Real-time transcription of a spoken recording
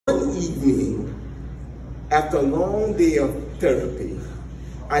evening, after a long day of therapy,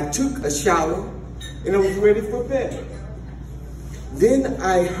 I took a shower and I was ready for bed. Then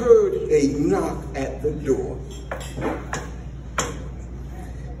I heard a knock at the door.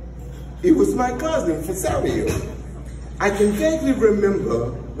 It was my cousin, Fasario. I can vaguely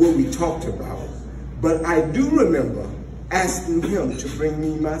remember what we talked about, but I do remember asking him to bring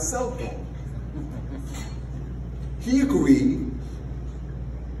me my cell phone. He agreed,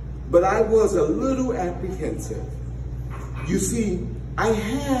 but I was a little apprehensive. You see, I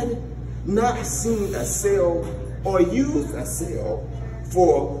had not seen a cell or used a cell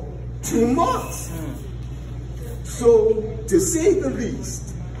for 2 months. So, to say the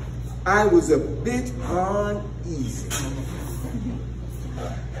least, I was a bit uneasy.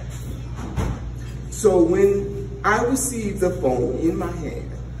 So when I received the phone in my hand,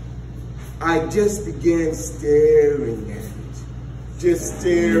 I just began staring at it, just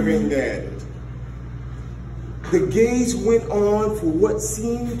staring at it. The gaze went on for what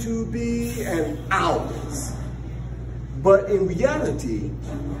seemed to be an hours, but in reality,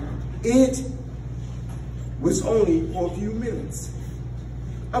 it was only for a few minutes.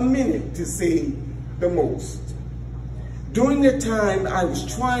 A minute to say the most. During the time, I was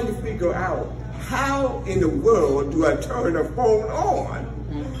trying to figure out how in the world do I turn a phone on?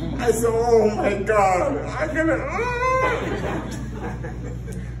 I said, oh my God, I gotta,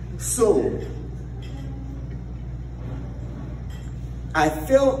 So, I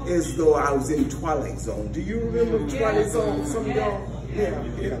felt as though I was in Twilight Zone. Do you remember Twilight Zone? Some of y'all? Yeah,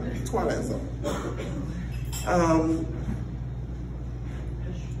 Twilight Zone.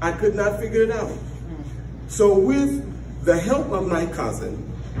 I could not figure it out. So with the help of my cousin,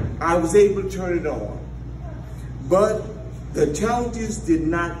 I was able to turn it on. But the challenges did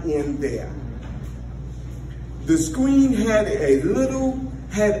not end there. The screen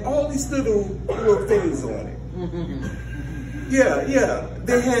had all these little things on it. Yeah,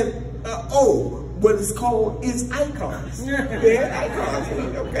 they had, what is called is icons. They had icons on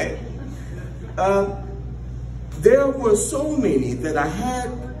it, okay. There were so many that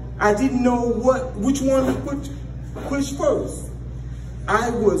I didn't know which one to push first.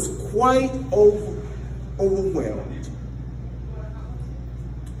 I was quite overwhelmed.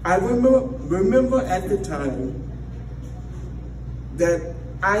 I remember at the time that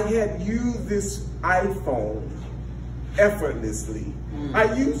I had used this iPhone effortlessly.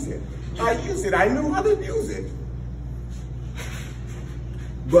 I used it. I knew how to use it.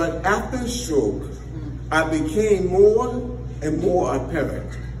 But after the stroke, I became more and more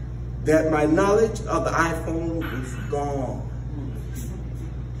apparent that my knowledge of the iPhone was gone.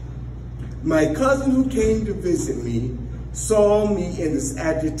 My cousin who came to visit me saw me in this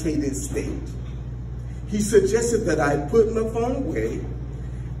agitated state. He suggested that I put my phone away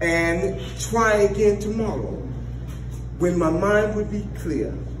and try again tomorrow when my mind would be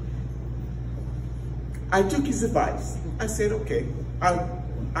clear. I took his advice. I said, okay,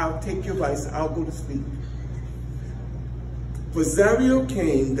 I'll take your advice, I'll go to sleep. Fasario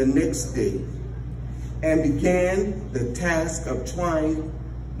came the next day and began the task of trying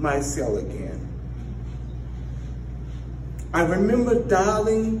my cell again. I remember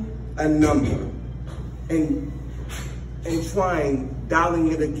dialing a number and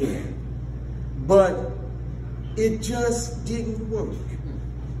dialing it again, but it just didn't work.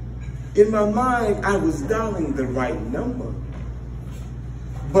 In my mind, I was dialing the right number,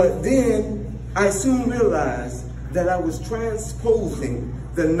 but then I soon realized that I was transposing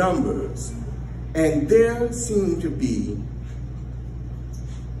the numbers, and there seemed to be,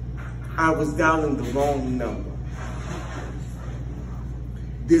 I was dialing the wrong number.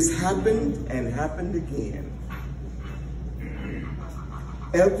 This happened and happened again.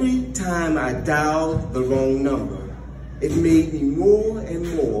 Every time I dialed the wrong number, it made me more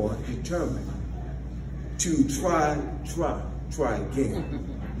and more determined to try again.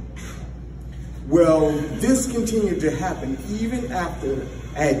 Well, this continued to happen even after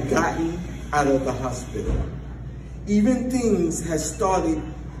I had gotten out of the hospital. Even things had started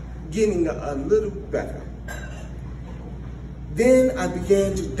getting a little better. Then I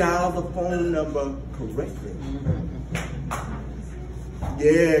began to dial the phone number correctly.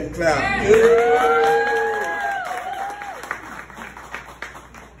 Yeah, clap. Yeah.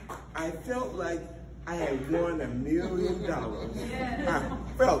 I felt like I had won $1 million. I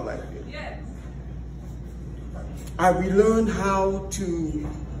felt like it. I relearned how to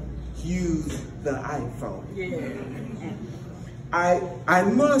use the iPhone. I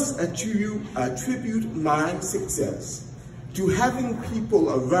must attribute my success to having people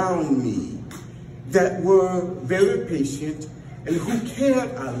around me that were very patient and who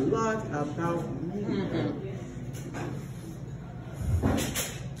cared a lot about me.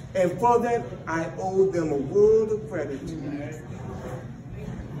 And for that, I owe them a world of gratitude.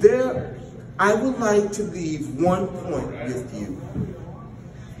 There, I would like to leave one point with you.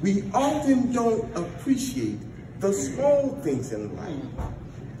 We often don't appreciate the small things in life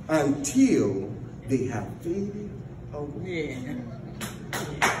until they have faded away.